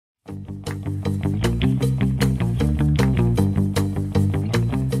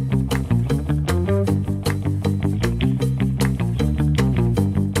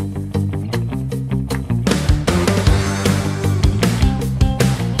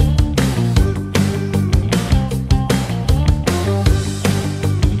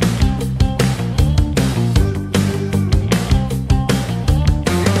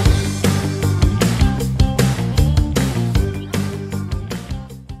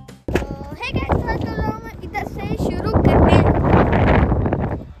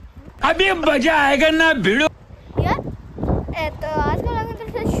अभी मजा आएगा ना भिड़ो यार। तो आज का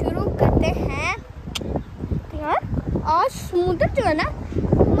व्लॉग से शुरू करते हैं। यार आज समुद्र जो है ना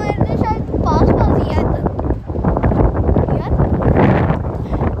हमारे शायद पास ही है। यार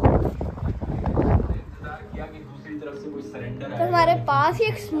तो हमारे पास ही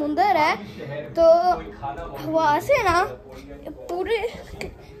एक समुद्र है, तो वहाँ से ना पूरे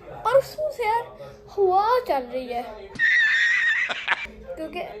परसों से यार हवा चल रही है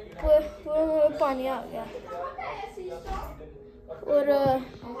क्योंकि पानी आ गया और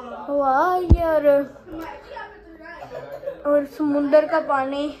हवा आई है और समुद्र का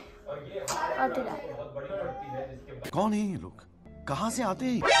पानी आते जा रहा। कौन है ये लोग, कहाँ से आते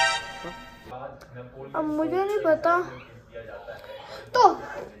हैं? अब मुझे नहीं पता।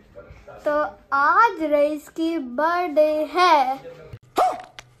 तो आज रईस की बर्थडे है।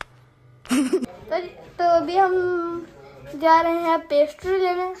 तो अभी हम जा रहे हैं पेस्ट्री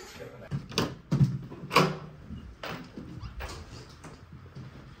लेने।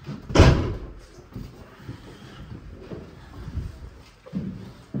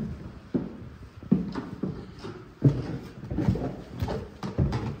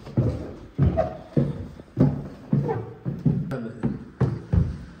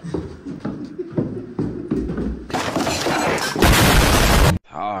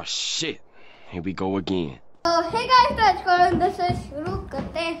 Oh shit, here we go again. तो हे गाइस, तो आज को अंदर से शुरू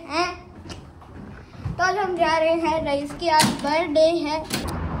करते हैं। तो आज हम जा रहे हैं, रईस की आज बर्थडे है।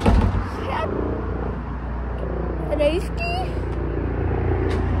 रईस की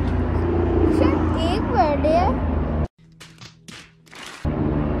शायद एक बर्थडे है,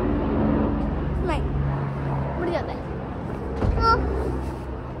 नहीं बढ़ जाता है।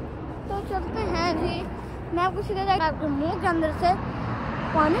 तो चलते हैं जी। मैं आपको सीधा जाकर आपके मुंह के अंदर से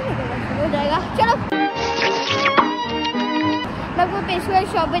पानी निकलना शुरू हो जाएगा। चलो मैं आपको पेस्ट्री वाली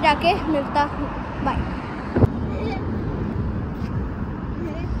शॉप पे जाके मिलता हूँ। Bye.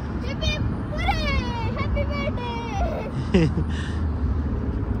 Happy birthday.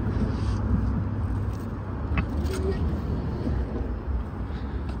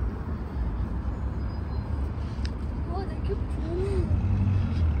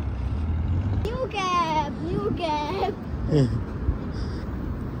 New cap.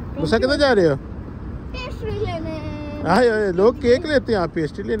 मुसा किधर जा रहे हो? पेस्ट्री लेने। आए लोग केक लेते हैं, आप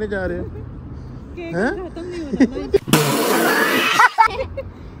पेस्ट्री लेने जा रहे हो? खत्म नहीं होता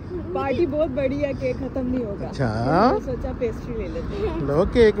पार्टी बहुत बड़ी है, केक खत्म नहीं होगा। अच्छा, सोचा पेस्ट्री ले लेते हैं। लोग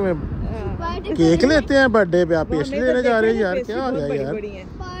केक में केक लेते हैं बर्थडे पे, आप पेस्ट्री लेने जा रहे हो? यार क्या हो गया यार,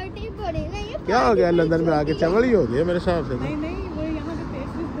 पार्टी बड़ी नहीं है। क्या हो गया? लंदन में आके चवल ही हो गया मेरे हिसाब से। नहीं नहीं, वो यहाँ पे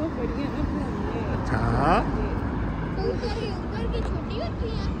पेस्ट्री बहुत बड़ी है ना। अच्छा, उधर की छोटी होती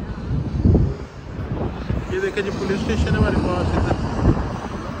है। ये देखिए जी, पुलिस स्टेशन है हमारे पास इधर।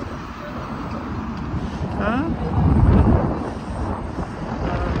 हाँ?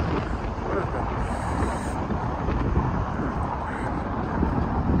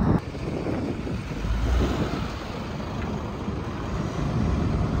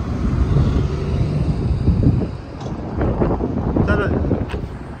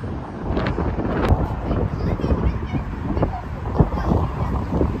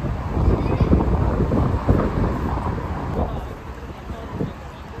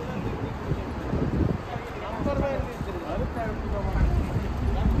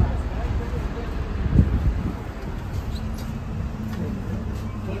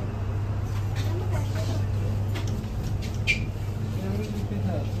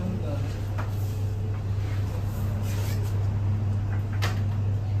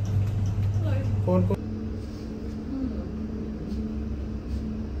 कौन कौन?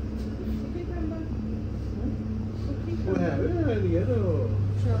 वो है ये तो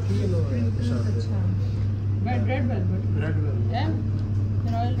red velvet. Red velvet.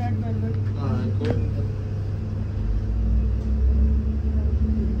 Royal red velvet. हाँ, कोई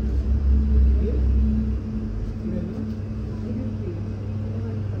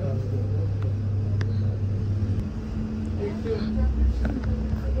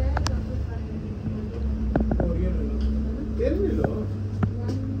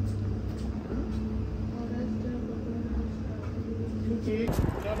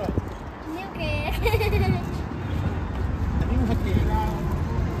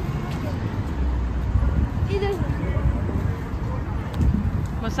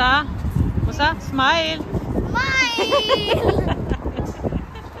Musa, smile.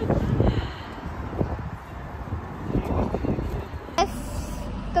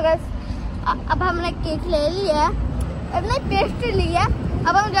 तो बस अब हमने केक ले लिया, अब नहीं पेस्ट्री लिया।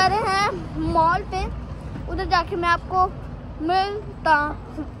 अब हम जा रहे हैं मॉल पे, उधर जाके मैं आपको मिलता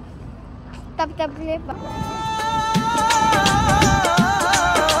हूँ। तब ये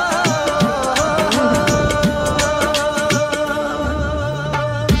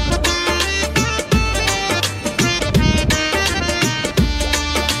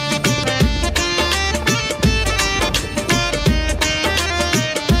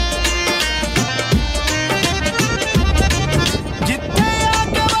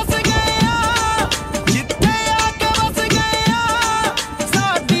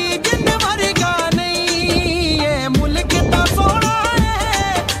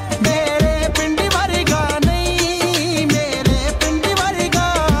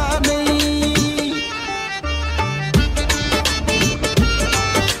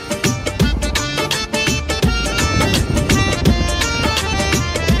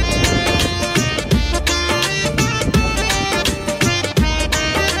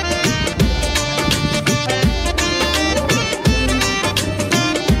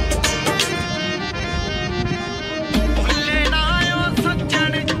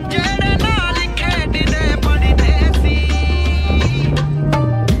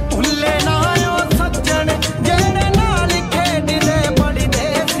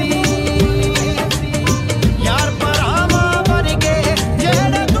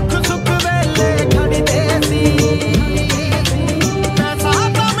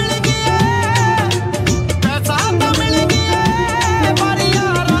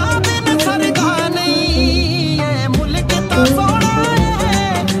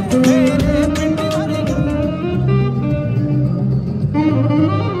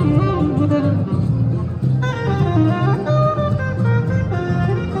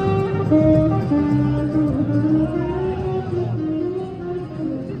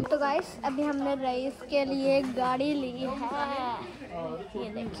अभी हमने रईस के लिए गाड़ी ली है। ये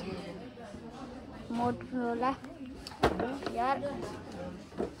देखिए मोटरोला यार,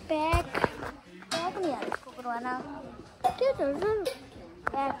 पैक नहीं यार, इसको करवाना क्या चल रहा,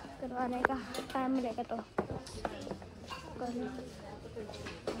 पैक करवाने का टाइम मिलेगा तो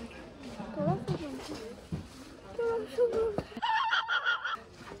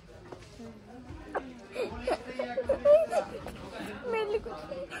मेरे लिए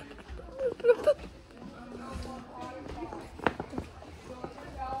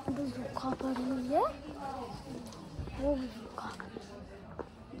सूखा पड़ रही है, वो सूखा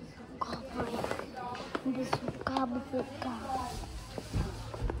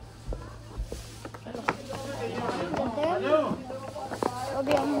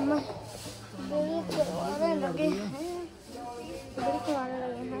अभी हम करवाने लगे हैं,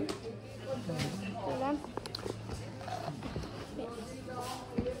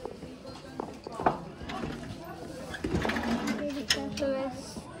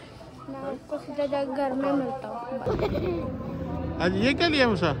 मैं आपको सीधा जाकर घर में मिलता हूँ। आज ये क्या लिया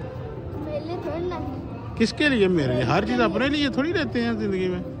मुसा? मेरे लिए थोड़ी ना। किसके लिए? मेरे लिए। हर चीज़ अपने लिए थोड़ी रहते हैं जिंदगी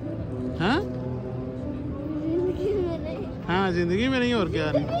में। हाँ जिंदगी में नहीं। हाँ जिंदगी में नहीं, और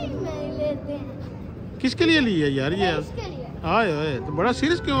क्या नहीं। नहीं लेते हैं। किसके लिए ली है यार ये? आए आए तो बड़ा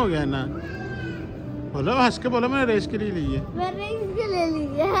सीरियस क्यों हो गया ना? बोलो हंस के बोलो, मैंने रेस के लिए ली है। मैंने इसके लिए ली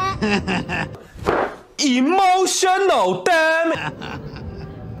है। Emotional damn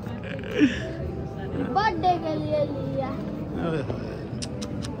बर्थडे के लिए लिया।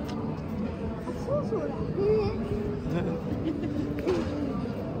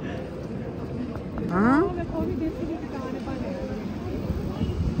 हाँ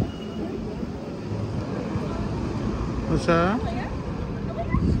उषा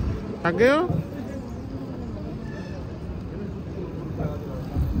आ गए हो?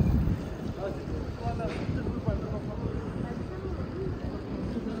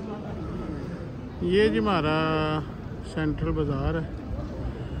 ये जी हमारा सेंट्रल बाज़ार है,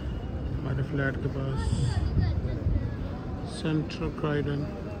 हमारे फ्लैट के पास। Central क्राइडन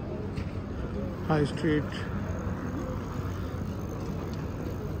high street.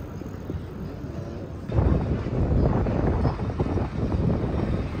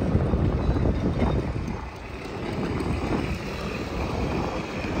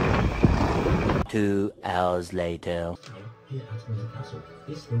 Two hours later. Here at Windsor Castle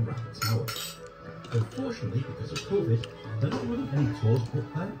is the Rat Tower. Unfortunately, because of COVID, there aren't really any tours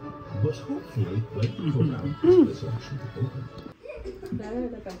booked there. But hopefully, when you come round, the selection will open.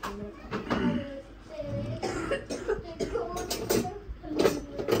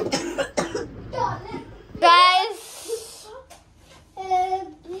 Guys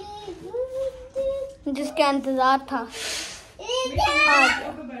जिसका इंतजार था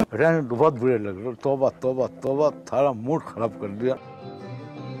रहने बहुत बुरे लग रहे। तौबा तौबा तौबा, सारा मूड खराब कर दिया।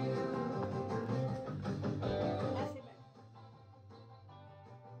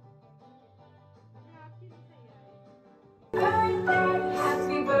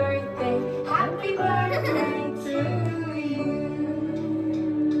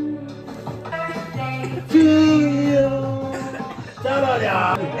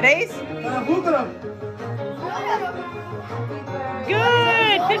 Raees, good.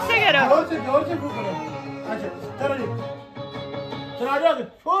 फिर से करो। जोर से फूक करो। अच्छा चलो जी, चलो आ जाओ।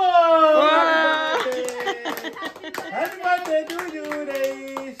 Happy birthday to you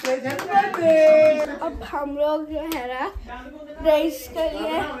rice, happy birthday. अब हम लोग जो है ना रईस के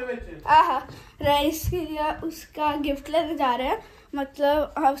लिए रईस के लिए उसका गिफ्ट लेने जा रहे हैं। मतलब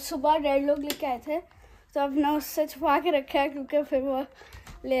हम सुबह डैड लोग लेके आए थे, तो अब ना उससे छुपा के रखा है क्योंकि फिर वो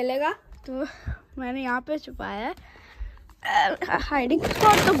ले लेगा, तो मैंने यहाँ पे छुपाया है। हाइडिंग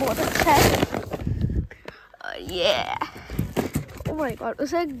स्पॉट तो बहुत अच्छा है। और ये ओह माय गॉड,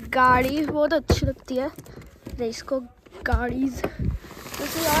 उसे गाड़ी बहुत अच्छी लगती है रईस को। गाड़ीज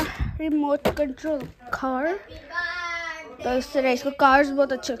जैसे यार रिमोट कंट्रोल कार, तो उससे रईस को कार्स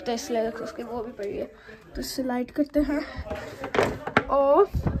बहुत अच्छे लगते हैं, इसलिए उसकी वो भी पड़ी है। तो इससे लाइट करते हैं और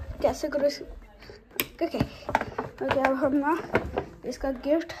कैसे करो ओके अब हम ना इसका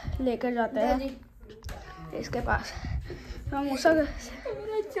गिफ्ट लेकर जाते हैं इसके पास। तो मूसा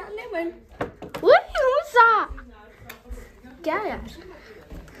मूसा क्या यार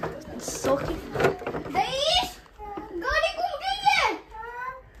सोखी गाड़ी घूम गई है।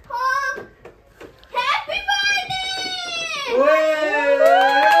 हाँ हैप्पी बर्थडे।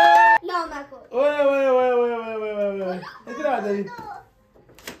 लो मैं को ओए इधर आ जाइए।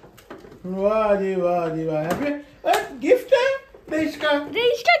 वाह जी वाह जी वाह, हैप्पी गिफ्ट है रईस का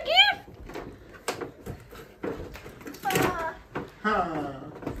गिफ्ट। हाँ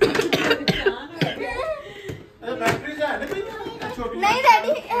बैटरी से आने भी छोटी नहीं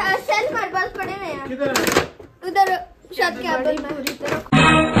डैडी, सेल हमारे पास पड़े हैं यार। किधर है? उधर छत के ऊपर में।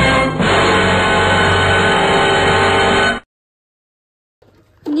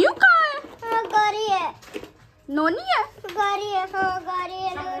 न्यू कार है? हाँ गाड़ी है। नोनी है? गाड़ी है। हाँ गाड़ी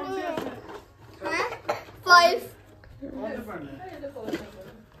है, नोनी है। हाँ 5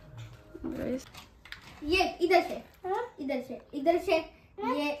 ये इधर से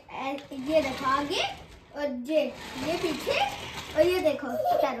ये देखो आगे, और ये पीछे, और ये देखो।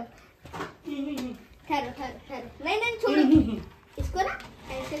 ठहरो नहीं छोड़ो इसको ना,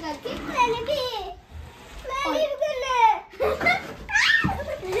 ऐसे करके मैंने भी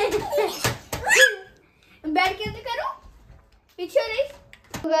बैठ के तो करो पीछे रईस।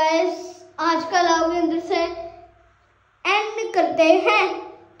 गाइस आज का लाओगे अंदर से एंड करते हैं।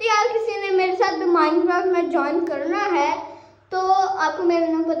 तो यार किसी ने मेरे साथ भी माइनक्राफ्ट में ज्वाइन करना है, तो आपको मेरा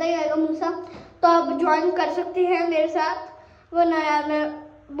नाम पता ही आएगा मूसा, तो आप ज्वाइन कर सकते हैं मेरे साथ, वरना यार मैं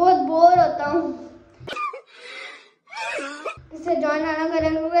बहुत बोर होता हूँ। इससे ज्वाइन आना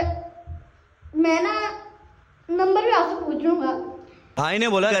करेंगे, मैं ना नंबर भी आपसे पूछ लूंगा। भाई ने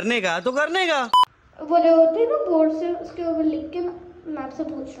बोला करने का तो करने का, वो जो होते हैं ना बोर्ड से, उसके ऊपर लिख के मैं आपसे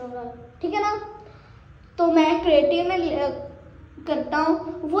पूछ लूंगा, ठीक है ना। तो मैं क्रिएटिव में करता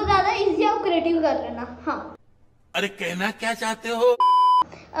हूँ, वो ज्यादा इजी है, आप क्रिएटिव कर लेना। हाँ अरे कहना क्या चाहते हो?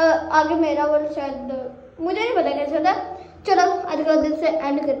 आगे मेरा वर्ड शायद मुझे नहीं पता कैसे था। चलो आज का दिन से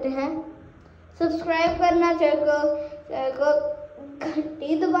एंड करते हैं। सब्सक्राइब करना, चैनल को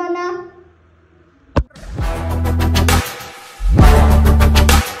घंटी दबाना।